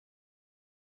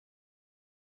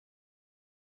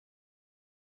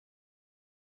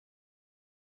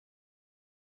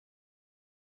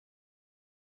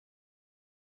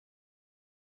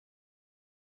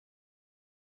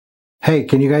Hey,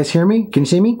 can you guys hear me? Can you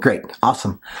see me? Great.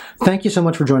 Awesome. Thank you so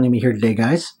much for joining me here today,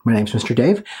 guys. My name's Mr.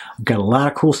 Dave. I've got a lot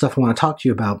of cool stuff I want to talk to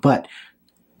you about, but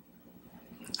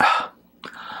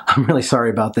I'm really sorry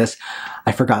about this.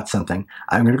 I forgot something.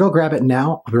 I'm going to go grab it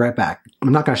now. I'll be right back.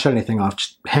 I'm not going to shut anything off.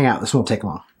 Just hang out. This won't take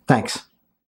long. Thanks.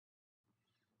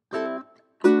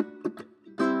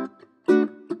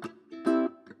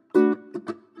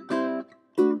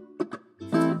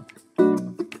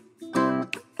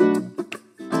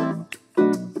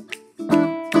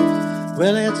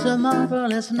 Well, it's a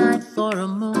marvelous night for a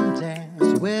moon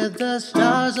dance with the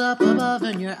stars up above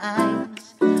in your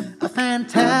eyes. A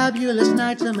fantabulous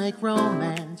night to make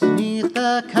romance neath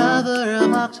the cover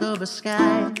of October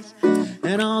skies.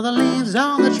 And all the leaves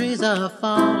on the trees are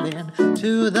falling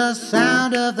to the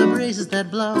sound of the breezes that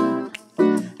blow.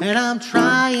 And I'm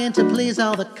trying to please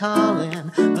all the calling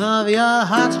of your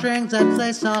heartstrings that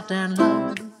play soft and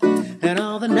low. And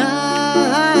all the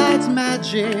night's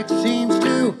magic seems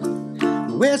to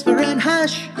whisper and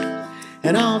hush,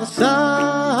 and all the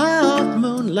soft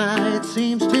moonlight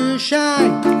seems to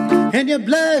shine, and you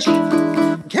blush.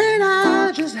 Can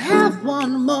I just have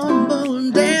one more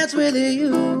moon dance with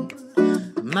you,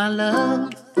 my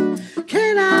love?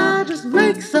 Can I just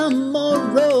make some more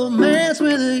romance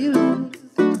with you,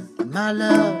 my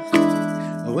love?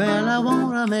 Well, I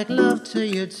wanna make love to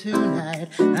you tonight.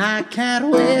 I can't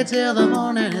wait till the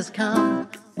morning has come.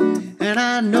 And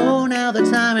I know now the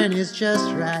timing is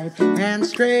just right, and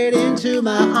straight into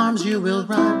my arms you will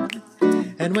run.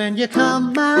 And when you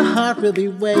come, my heart will be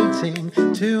waiting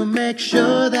to make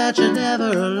sure that you're never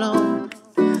alone.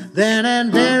 Then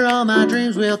and there all my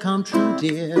dreams will come true,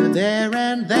 dear. There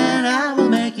and then I will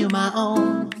make you my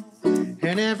own.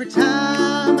 And every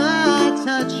time I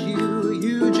touch you,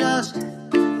 you just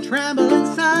tremble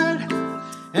inside.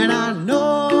 And I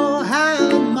know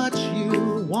how much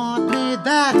you want me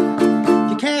that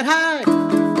you can't hide.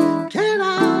 Can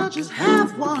I just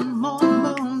have one more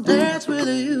moon dance with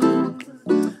you,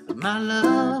 my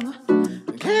love?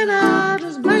 Can I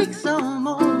just make some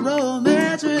more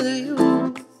romance with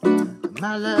you,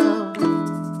 my love?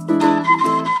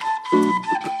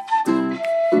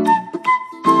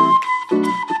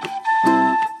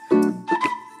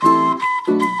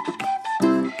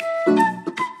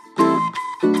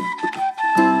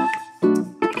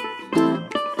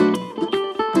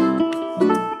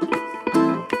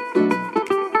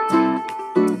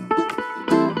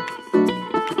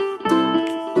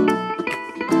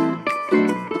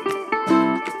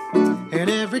 And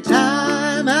every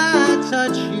time I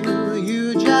touch you,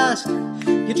 you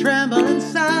tremble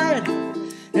inside.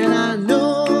 And I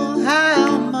know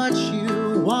how much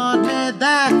you want me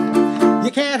that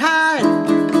you can't hide.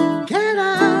 Can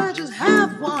I just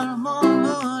have one more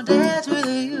moon dance with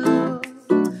you,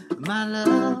 my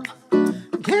love?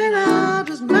 Can I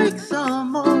just make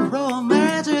some more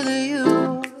romance with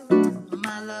you,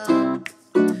 my love?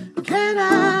 Can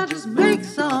I just make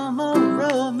some more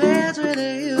romance with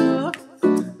you,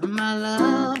 my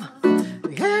love?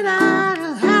 Can I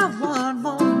just have one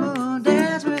more moon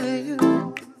dance with you,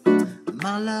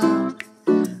 my love?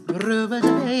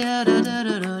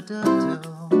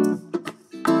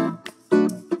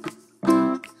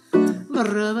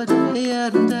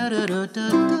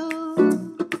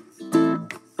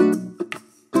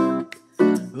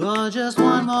 Oh, just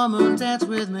one more moon dance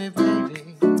with me,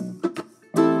 baby.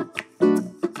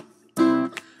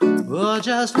 Oh,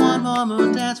 just one more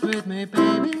moon dance with me,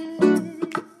 baby.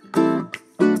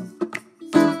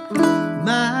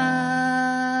 My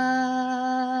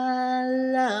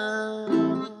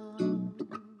love.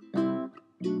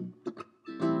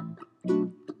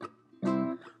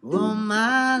 Oh,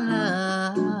 my love.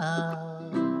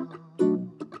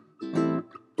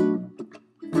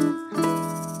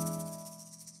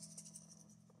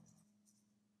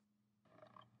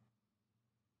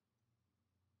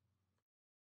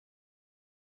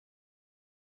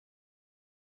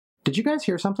 Did you guys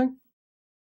hear something?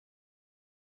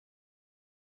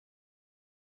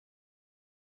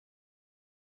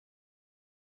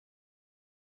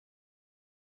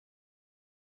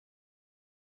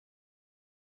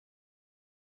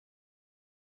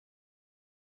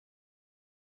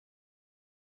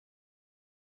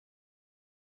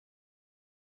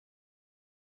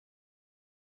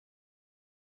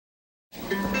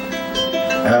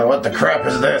 What the crap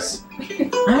is this?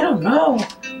 I don't know.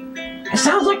 It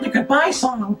sounds like the goodbye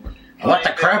song. What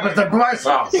the crap is the goodbye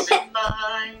song?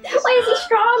 Why is he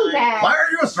strong man? Why are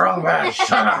you a strong man?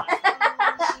 Shut up.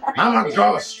 I'm a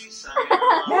ghost.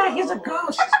 Yeah, he's a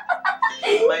ghost.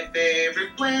 My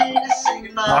favorite way to say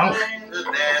goodbye, the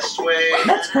best way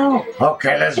Let's go.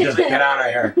 Okay, let's just get out of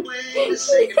here. It's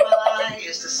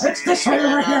this way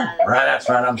over here. Right, that's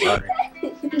right. I'm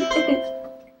sorry.